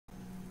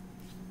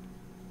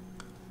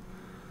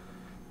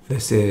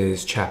This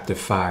is Chapter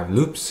 5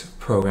 Loops,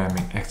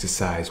 Programming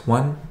Exercise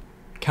 1.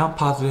 Count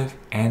positive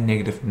and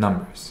negative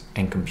numbers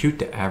and compute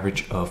the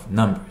average of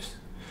numbers.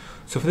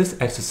 So for this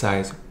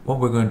exercise, what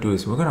we're going to do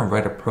is we're going to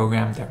write a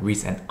program that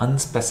reads an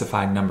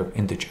unspecified number of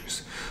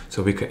integers.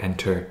 So we could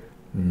enter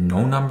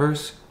no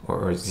numbers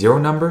or zero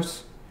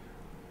numbers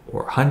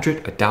or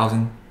 100,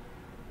 1,000,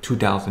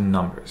 2,000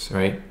 numbers,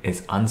 right?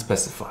 It's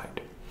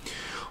unspecified.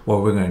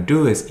 What we're going to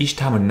do is each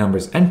time a number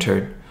is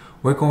entered,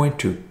 we're going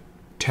to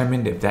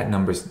determine if that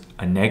number is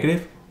a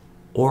negative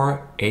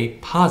or a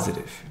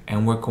positive,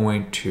 and we're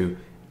going to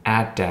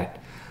add that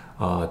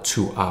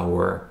to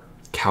our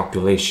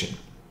calculation.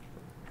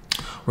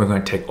 We're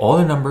going to take all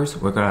the numbers,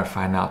 we're going to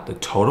find out the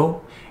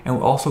total, and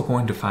we're also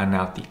going to find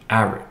out the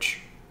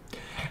average.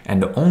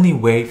 And the only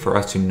way for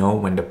us to know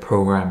when the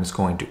program is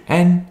going to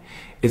end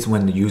is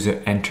when the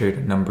user entered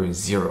the number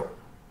 0.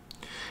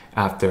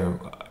 After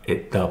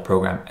the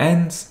program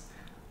ends,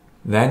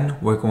 then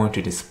we're going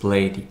to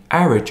display the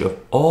average of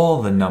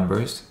all the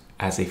numbers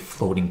as a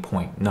floating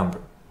point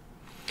number.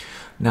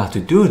 Now to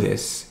do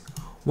this,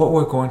 what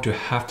we're going to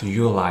have to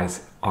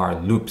utilize are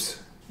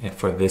loops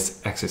for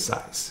this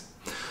exercise.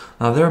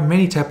 Now there are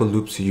many types of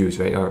loops to use,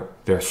 right? Or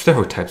there are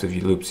several types of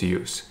loops to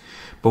use.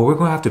 But we're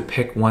going to have to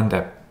pick one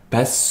that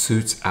best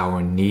suits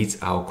our needs,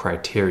 our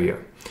criteria.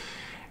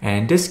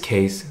 And in this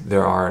case,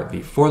 there are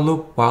the for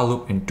loop, while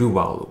loop, and do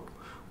while loop.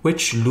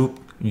 Which loop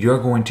you're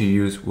going to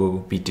use will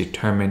be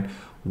determined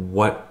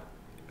what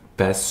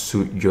best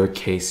suit your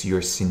case,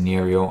 your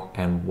scenario,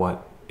 and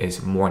what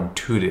is more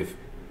intuitive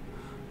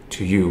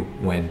to you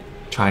when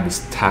trying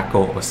to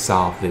tackle or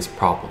solve this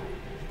problem.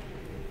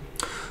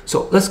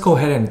 So let's go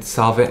ahead and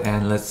solve it,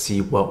 and let's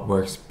see what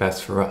works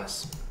best for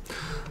us.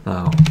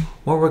 Now,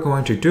 what we're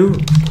going to do,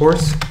 of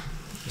course,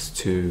 is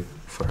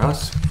for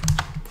us,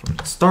 from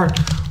the start,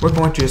 we're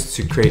going to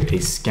just create a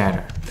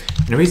scanner.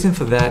 And the reason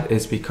for that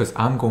is because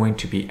I'm going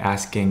to be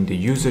asking the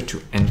user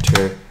to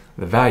enter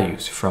the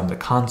values from the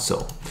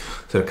console.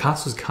 So the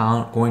console is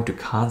going to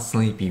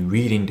constantly be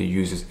reading the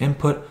user's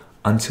input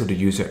until the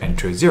user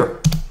enters 0.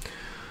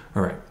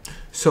 All right,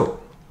 so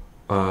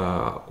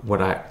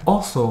what I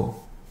also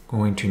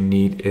going to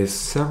need is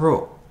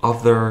several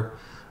other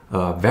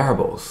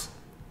variables.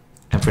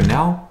 And for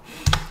now,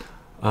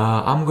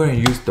 I'm going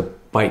to use the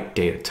byte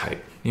data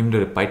type. Even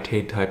though the byte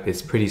data type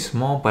is pretty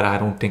small, but I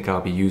don't think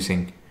I'll be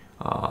using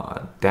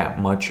that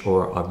much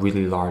or a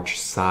really large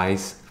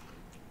size.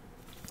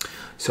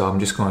 So I'm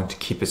just going to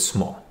keep it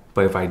small.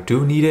 But if I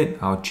do need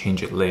it, I'll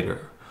change it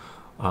later.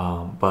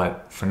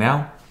 But for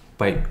now,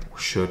 byte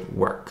should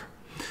work.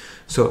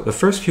 So the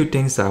first few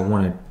things that I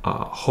want to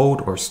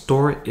hold or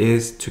store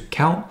is to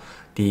count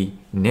the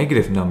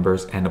negative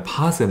numbers and the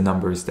positive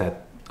numbers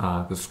that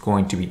is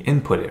going to be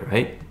inputted,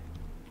 right?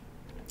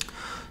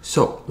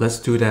 So let's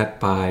do that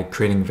by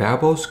creating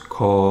variables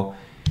called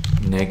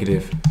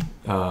negative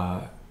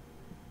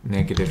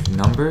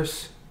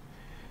numbers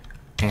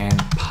and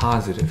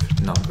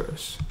positive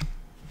numbers.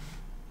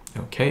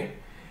 Okay,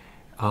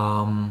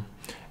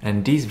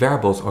 and these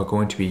variables are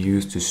going to be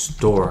used to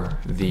store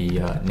the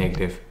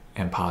negative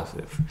and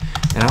positive.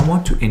 And I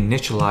want to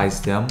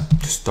initialize them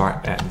to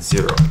start at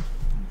 0.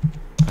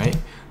 Right?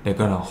 They're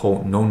going to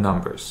hold no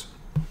numbers.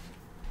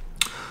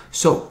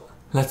 So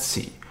let's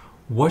see.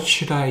 What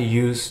should I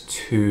use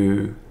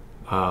to,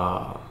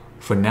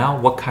 for now,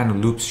 what kind of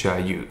loops should I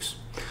use?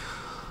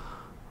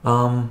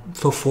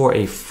 So for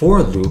a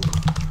for loop,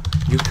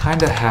 you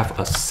kind of have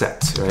a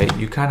set, right?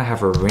 You kind of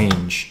have a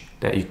range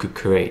that you could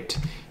create,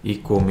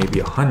 equal maybe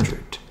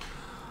 100.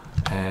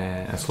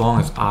 And as long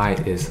as I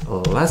is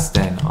less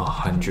than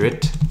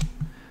 100,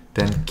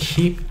 then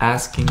keep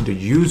asking the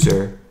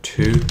user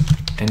to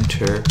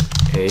enter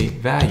a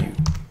value,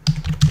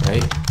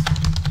 right?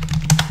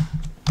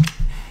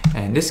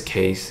 And in this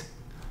case,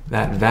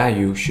 that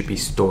value should be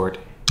stored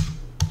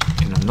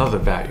in another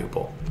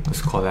variable.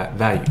 Let's call that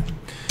value.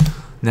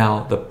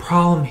 Now, the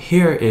problem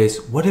here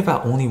is, what if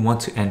I only want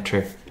to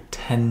enter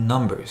 10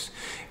 numbers?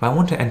 If I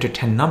want to enter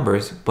 10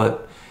 numbers,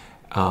 but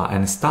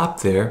and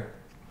stop there,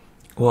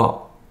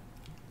 well,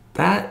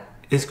 that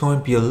is going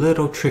to be a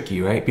little tricky,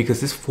 right?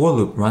 Because this for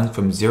loop runs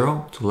from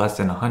 0 to less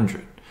than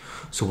 100.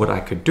 So what I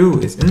could do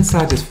is,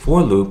 inside this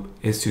for loop,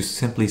 is to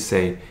simply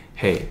say,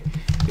 hey,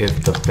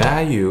 if the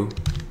value,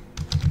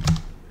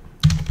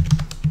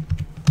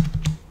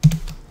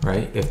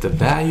 right, if the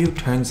value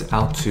turns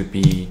out to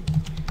be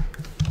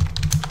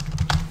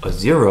a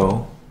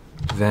 0,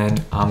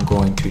 then I'm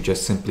going to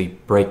just simply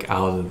break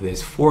out of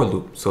this for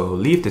loop. So I'll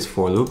leave this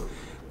for loop,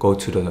 go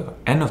to the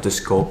end of the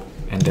scope,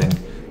 and then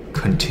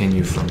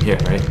continue from here,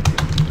 right?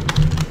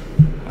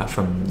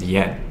 From the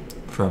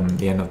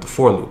end of the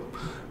for loop.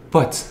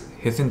 But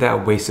isn't that a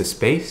waste of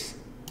space,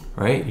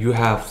 right? You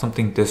have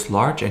something this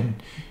large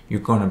and you're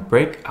going to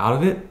break out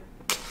of it.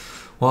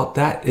 Well,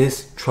 that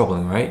is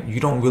troubling, right? You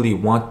don't really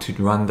want to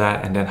run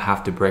that and then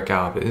have to break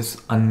out of it.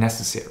 It's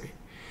unnecessary.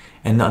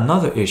 And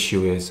another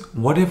issue is,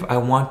 what if I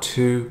want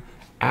to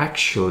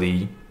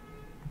actually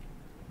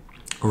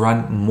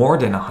run more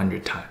than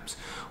 100 times?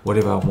 What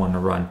if I want to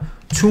run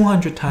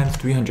 200 times,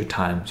 300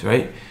 times,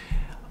 right?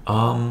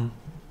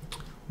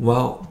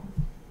 Well,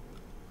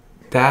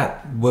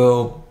 that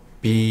will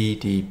be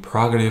the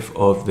prerogative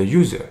of the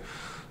user.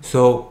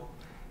 So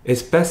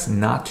it's best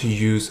not to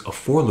use a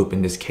for loop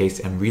in this case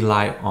and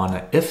rely on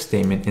an if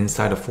statement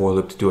inside a for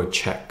loop to do a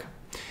check.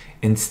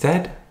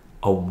 Instead,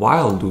 a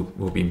while loop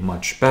will be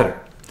much better.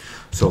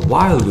 So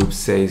while loop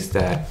says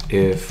that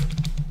if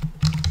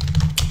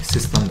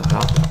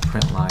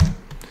system.out.println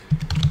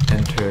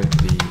enter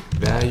the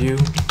value,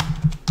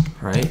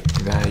 right?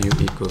 Value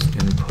equals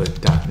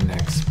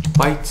input.next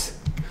bytes.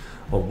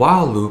 A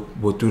while loop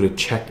will do the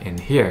check in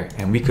here,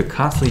 and we could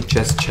constantly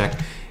just check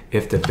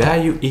if the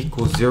value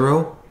equals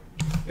 0.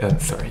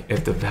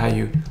 If the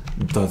value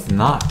does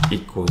not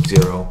equal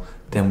 0,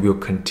 then we'll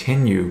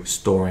continue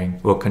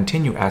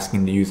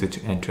asking the user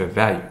to enter a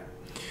value.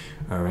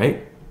 All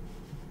right.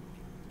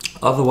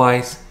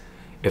 Otherwise,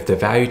 if the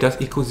value does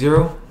equal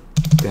 0,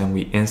 then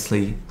we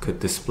instantly could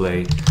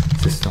display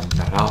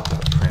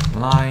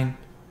system.out.println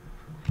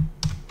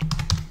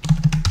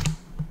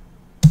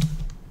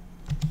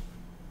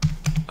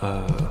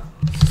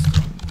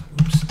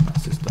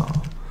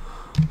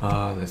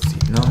let's see,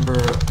 number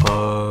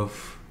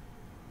of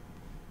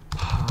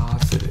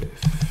positive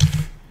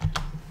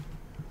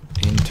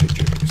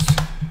integers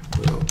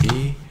will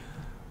be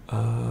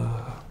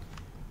a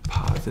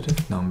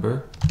positive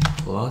number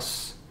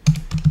plus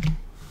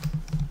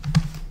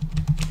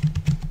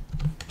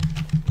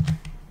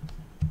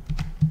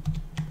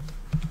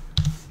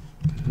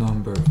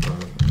number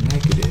of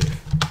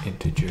negative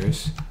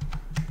integers,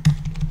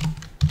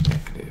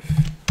 negative.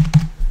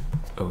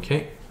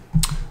 Okay,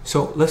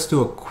 so let's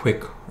do a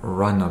quick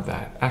run of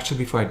that. Actually,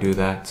 before I do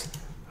that,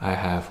 I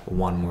have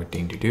one more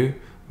thing to do,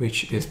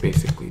 which is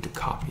basically to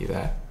copy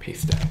that,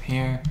 paste that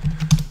here.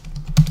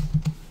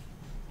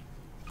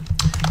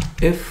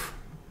 If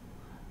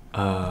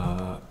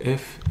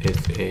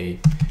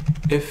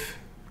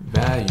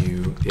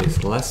value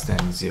is less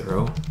than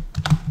 0,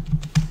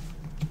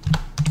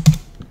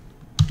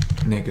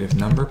 negative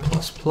number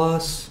plus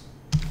plus,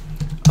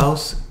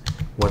 else,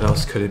 what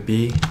else could it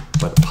be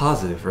but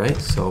positive, right?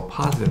 So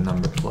positive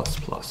number plus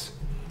plus.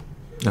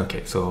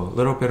 Okay, so a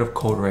little bit of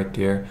code right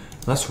there.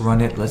 Let's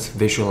run it, let's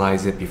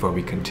visualize it before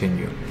we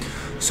continue.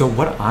 So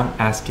what I'm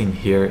asking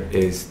here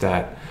is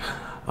that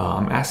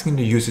I'm asking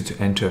the user to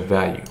enter a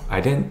value.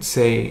 I didn't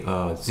say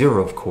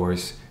 0, of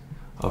course,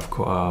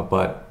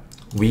 but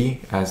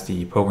we as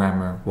the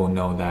programmer will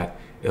know that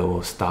it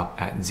will stop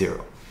at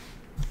 0.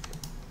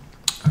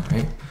 All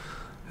right.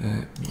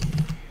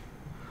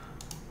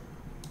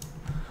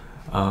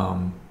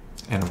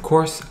 And of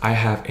course, I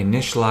have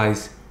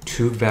initialized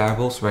two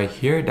variables right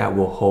here that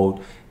will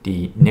hold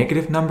the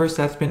negative numbers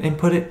that's been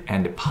inputted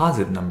and the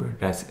positive number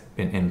that's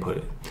been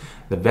inputted.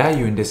 The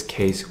value in this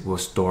case will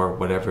store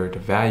whatever the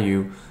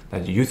value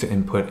that the user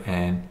input,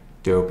 and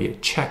there will be a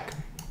check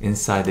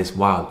inside this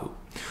while loop.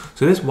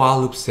 So this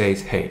while loop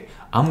says, hey,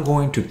 I'm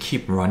going to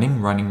keep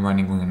running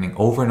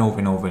over and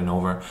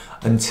over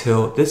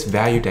until this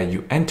value that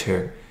you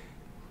enter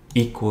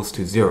equals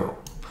to 0.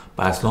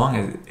 But as long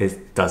as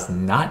it does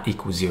not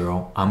equal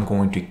 0, I'm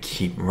going to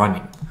keep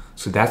running.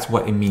 So that's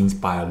what it means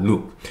by a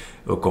loop.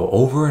 It'll go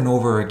over and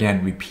over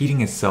again,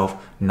 repeating itself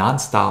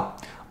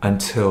non-stop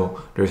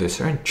until there's a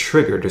certain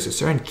trigger, there's a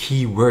certain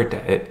keyword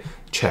that it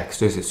checks,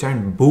 there's a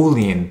certain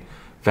Boolean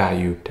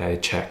value that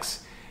it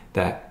checks,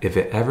 that if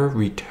it ever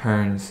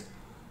returns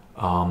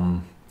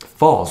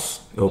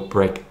false, it'll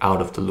break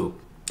out of the loop.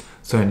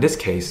 So in this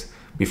case,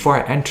 before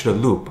I enter the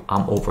loop,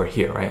 I'm over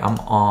here, right? I'm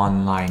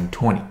on line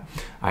 20.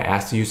 I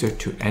ask the user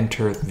to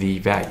enter the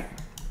value.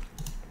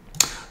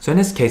 So in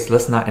this case,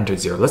 let's not enter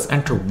 0, let's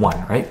enter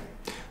 1, right?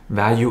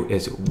 Value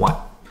is 1.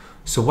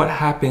 So what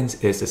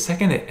happens is the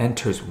second it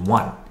enters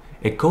 1,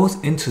 it goes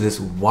into this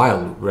while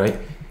loop, right?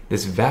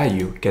 This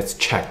value gets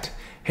checked.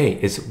 Hey,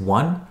 is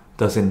 1,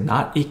 does it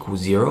not equal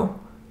 0?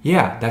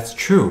 Yeah, that's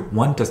true.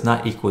 1 does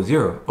not equal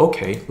 0.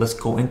 Okay, let's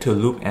go into a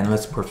loop and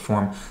let's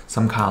perform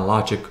some kind of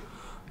logic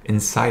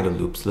inside the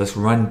loops. Let's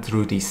run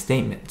through these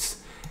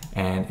statements.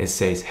 And it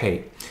says,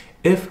 hey,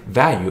 if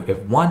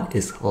 1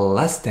 is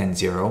less than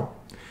 0,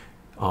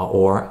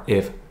 or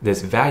if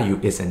this value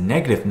is a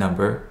negative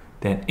number,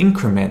 then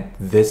increment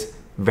this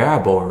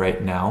variable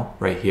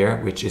right here,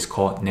 which is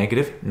called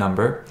negative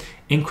number,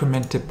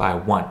 incremented by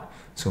 1.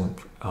 So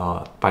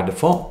by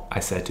default, I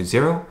set it to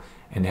 0,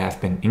 and it has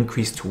been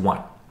increased to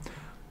 1.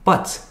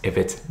 But if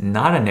it's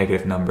not a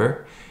negative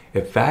number,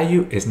 if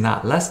value is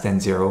not less than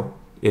 0,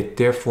 it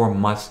therefore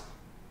must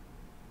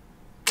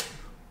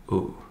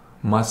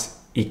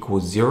equal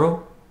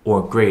 0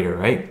 or greater,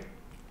 right?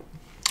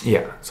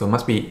 Yeah, so it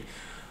must be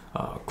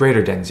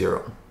greater than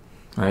 0,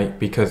 right?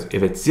 Because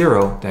if it's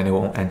 0, then it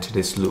won't enter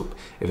this loop.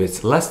 If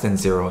it's less than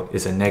 0,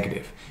 it's a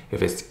negative.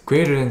 If it's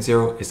greater than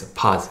 0, it's a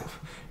positive.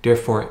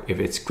 Therefore, if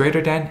it's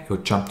greater than, it will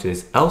jump to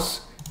this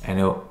else, and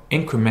it will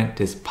increment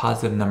this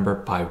positive number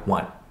by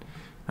 1.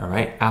 All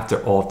right,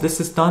 after all of this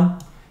is done,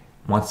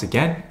 once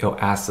again, it'll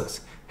ask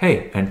us,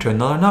 hey, enter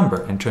another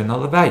number, enter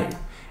another value.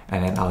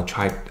 and then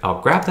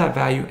I'll grab that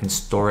value and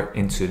store it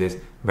into this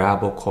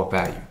variable called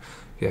value.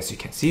 As you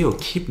can see, it'll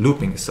keep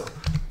looping itself.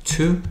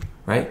 2,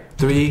 right?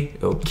 3,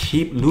 it'll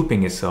keep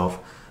looping itself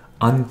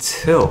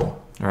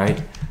until,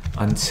 right?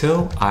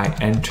 Until I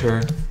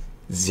enter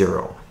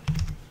 0.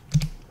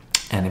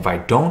 And if I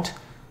don't,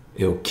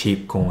 it'll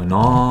keep going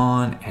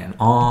on and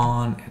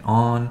on and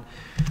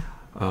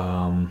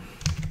on.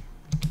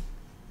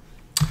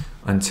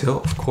 Until,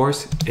 of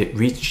course, it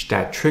reached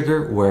that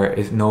trigger where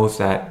it knows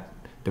that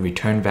the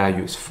return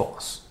value is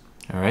false.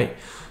 All right,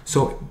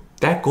 so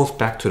that goes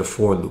back to the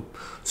for loop.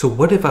 So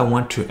what if I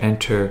want to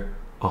enter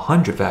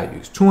 100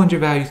 values, 200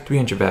 values,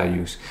 300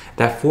 values?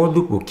 That for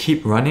loop will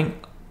keep running.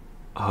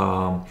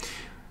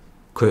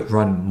 Could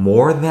run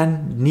more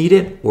than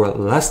needed or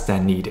less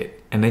than needed,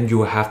 and then you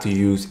will have to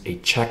use a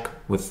check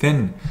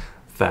within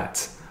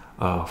that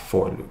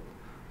for loop.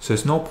 So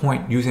there's no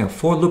point using a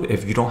for loop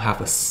if you don't have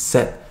a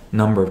set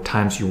number of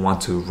times you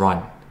want to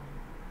run.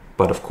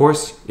 But of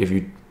course,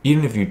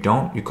 even if you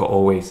don't, you could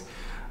always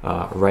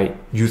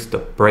use the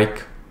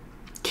break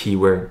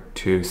keyword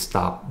to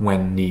stop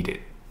when needed.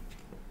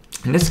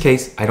 In this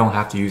case, I don't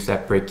have to use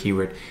that break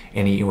keyword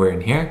anywhere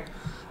in here.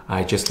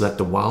 I just let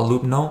the while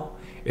loop know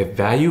if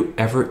value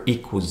ever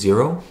equals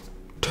 0,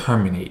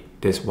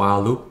 terminate this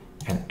while loop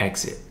and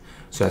exit.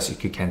 So as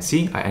you can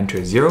see, I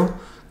enter 0,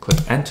 click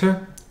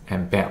enter,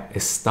 and bam,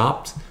 it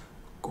stopped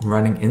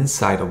running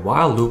inside a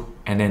while loop,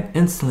 and then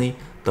instantly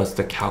does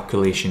the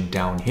calculation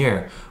down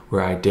here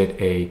where I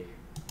did a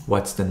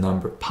what's the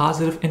number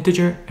positive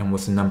integer and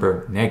what's the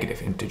number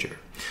negative integer.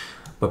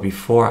 But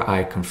before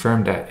I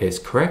confirm that is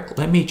correct,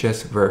 let me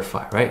just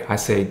verify, right? I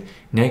say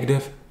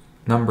negative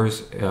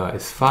numbers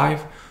is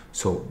 5,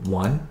 so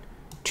 1,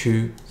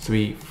 2,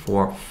 3,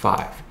 4,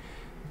 5.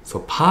 So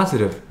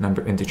positive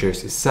number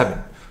integers is 7.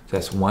 So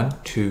that's 1,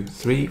 2,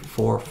 3,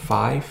 4,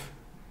 5,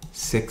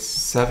 6,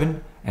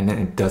 7, and then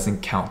it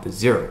doesn't count the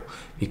 0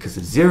 because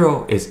the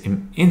 0 is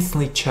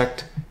instantly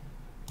checked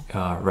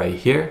right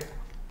here.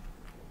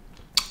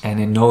 And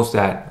it knows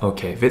that,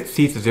 okay, if it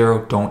sees the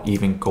 0, don't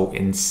even go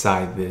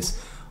inside this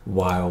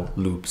while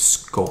loop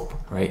scope,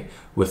 right?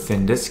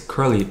 Within this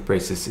curly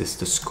braces is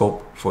the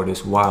scope for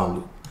this while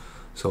loop.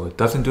 So it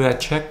doesn't do that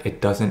check. It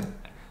doesn't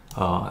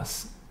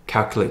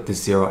calculate the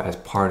 0 as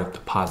part of the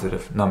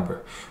positive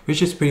number,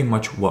 which is pretty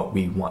much what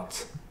we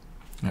want.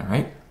 All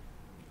right.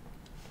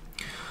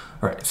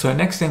 All right, so the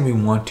next thing we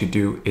want to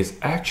do is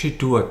actually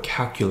do a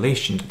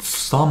calculation, the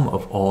sum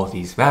of all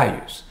these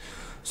values.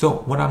 So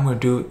what I'm going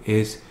to do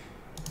is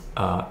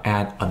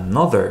add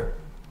another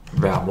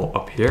variable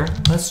up here.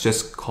 Let's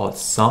just call it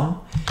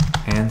sum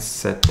and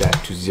set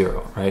that to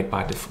 0, right?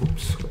 By default,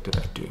 what did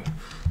I do?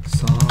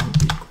 Sum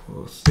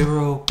equals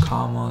 0,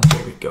 comma,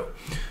 there we go.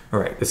 All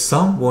right, the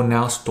sum will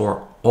now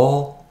store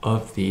all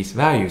of these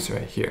values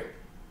right here.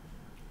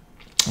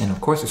 And of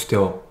course, it's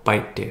still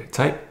byte data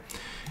type.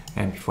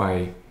 And before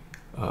I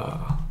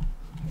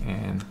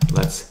and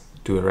let's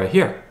do it right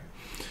here.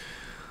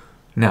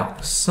 Now,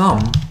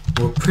 sum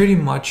will pretty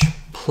much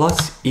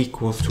plus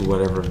equals to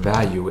whatever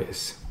value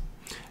is.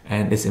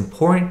 And it's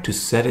important to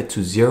set it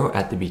to 0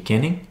 at the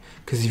beginning,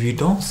 because if you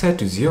don't set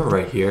to 0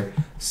 right here,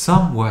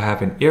 sum will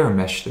have an error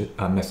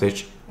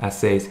message that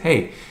says,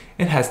 hey,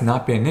 it has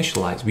not been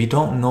initialized. We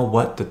don't know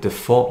what the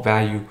default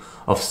value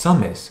of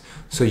sum is.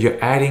 So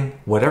you're adding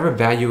whatever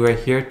value right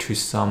here to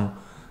some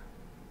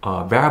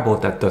variable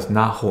that does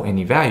not hold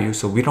any value,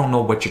 so we don't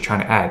know what you're trying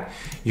to add.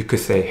 You could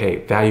say,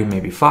 hey, value may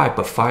be 5,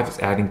 but 5 is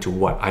adding to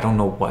what? I don't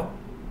know what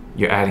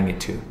you're adding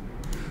it to.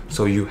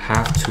 So you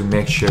have to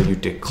make sure you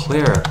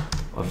declare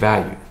a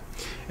value.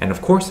 And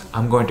of course,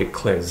 I'm going to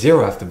declare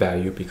 0 as the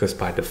value because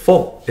by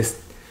default, it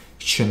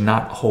should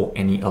not hold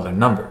any other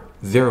number.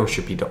 0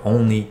 should be the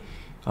only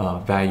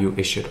value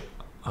it should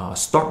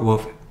start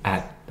with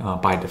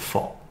by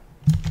default.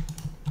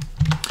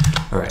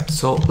 All right,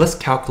 so let's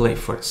calculate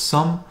for the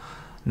sum.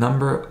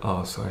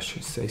 So I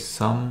should say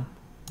sum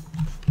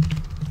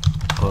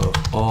of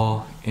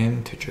all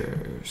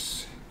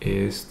integers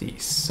is the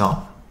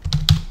sum.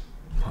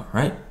 All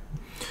right,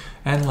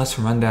 and let's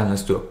run down.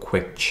 Let's do a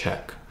quick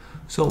check.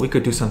 So we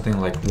could do something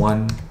like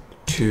 1,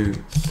 2,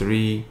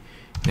 3,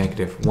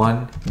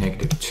 -1,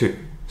 -2.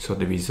 So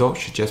the result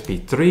should just be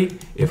 3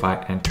 if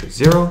I enter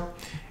 0,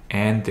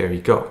 and there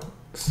you go.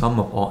 Sum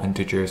of all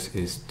integers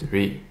is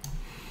 3.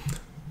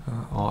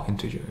 All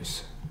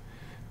integers.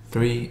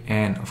 3,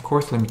 and of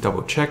course, let me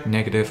double check.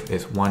 Negative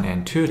is 1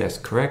 and 2, that's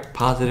correct.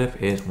 Positive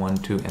is 1,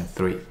 2, and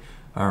 3.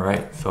 All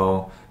right,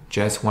 so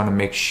just want to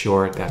make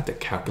sure that the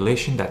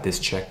calculation that this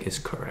check is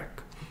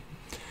correct.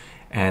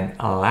 And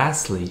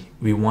lastly,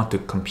 we want to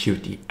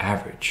compute the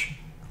average.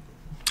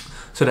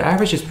 So the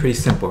average is pretty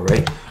simple,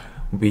 right?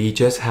 We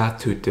just have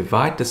to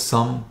divide the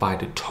sum by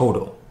the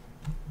total.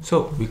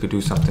 So we could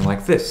do something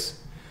like this.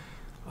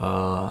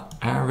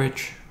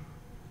 Average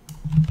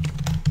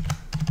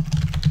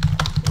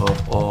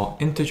of all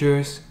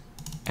integers,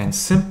 and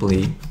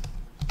simply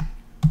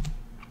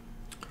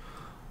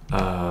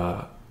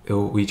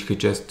we could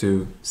just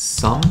do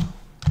sum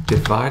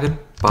divided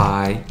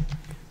by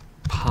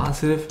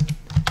positive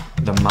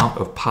the amount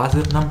of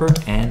positive number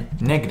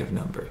and negative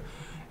number,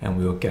 and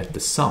we'll get the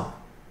sum.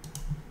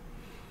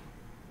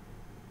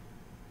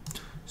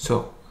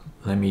 So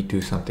let me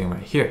do something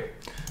right here.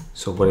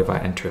 So what if I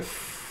enter,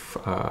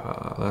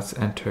 let's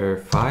enter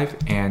 5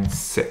 and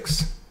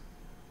 6,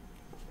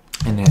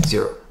 and then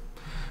 0.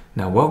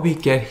 Now what we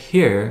get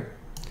here,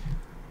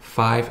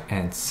 5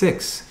 and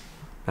 6,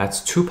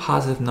 that's two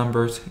positive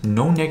numbers,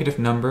 no negative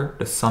number.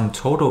 The sum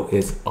total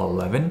is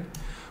 11,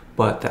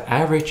 but the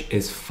average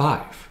is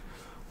 5.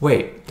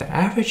 Wait, the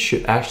average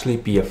should actually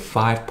be a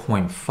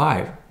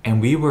 5.5,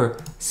 and we were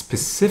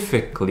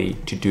specifically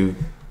to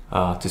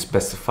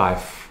specify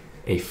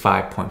a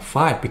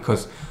 5.5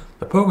 because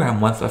the program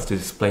wants us to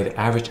display the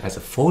average as a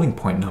floating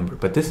point number,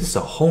 but this is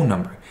a whole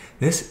number.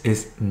 This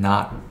is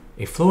not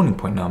a floating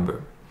point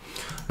number.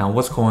 Now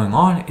what's going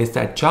on is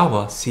that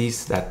Java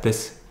sees that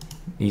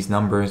these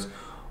numbers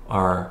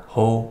are a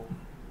whole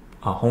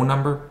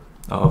number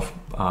of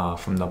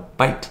from the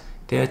byte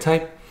data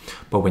type,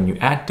 but when you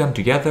add them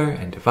together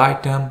and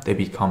divide them, they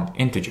become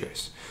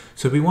integers.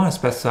 So we want to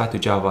specify to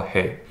Java,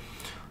 hey,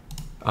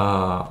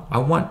 I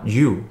want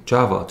you,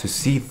 Java, to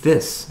see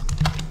this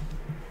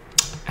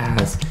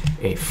as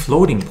a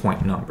floating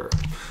point number.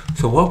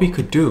 So what we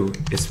could do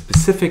is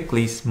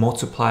specifically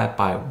multiply it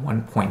by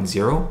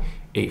 1.0,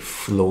 a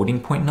floating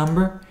point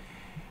number,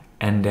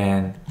 and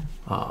then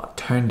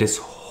turn this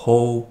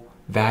whole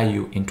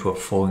value into a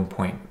floating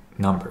point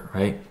number,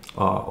 right?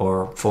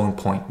 Or floating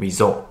point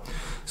result.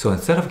 So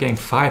instead of getting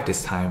 5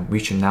 this time, we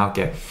should now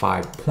get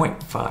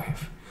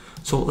 5.5.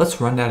 So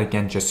let's run that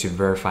again just to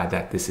verify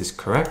that this is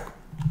correct.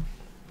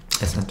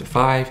 Let's enter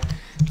 5,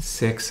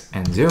 6,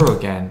 and 0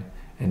 again,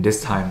 and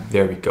this time,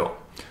 there we go.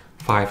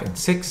 5 and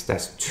 6,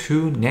 that's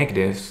two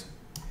negatives,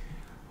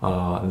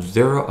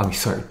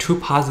 two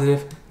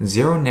positive,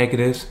 0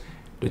 negatives.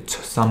 The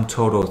sum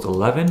total is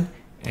 11,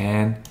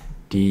 and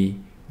the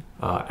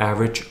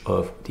average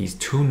of these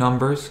two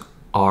numbers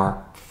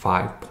are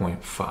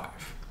 5.5.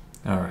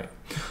 All right,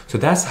 so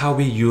that's how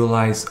we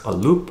utilize a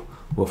loop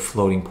with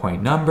floating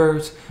point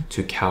numbers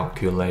to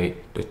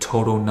calculate the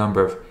total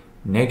number of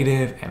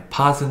negative and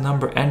positive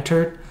number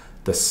entered,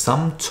 the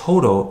sum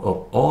total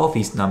of all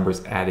these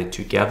numbers added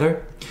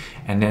together,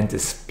 and then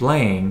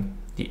displaying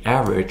the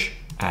average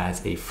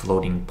as a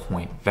floating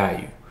point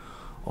value.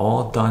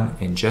 All done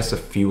in just a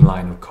few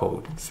lines of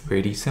code. It's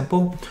pretty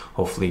simple.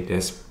 Hopefully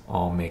this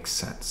all makes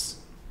sense.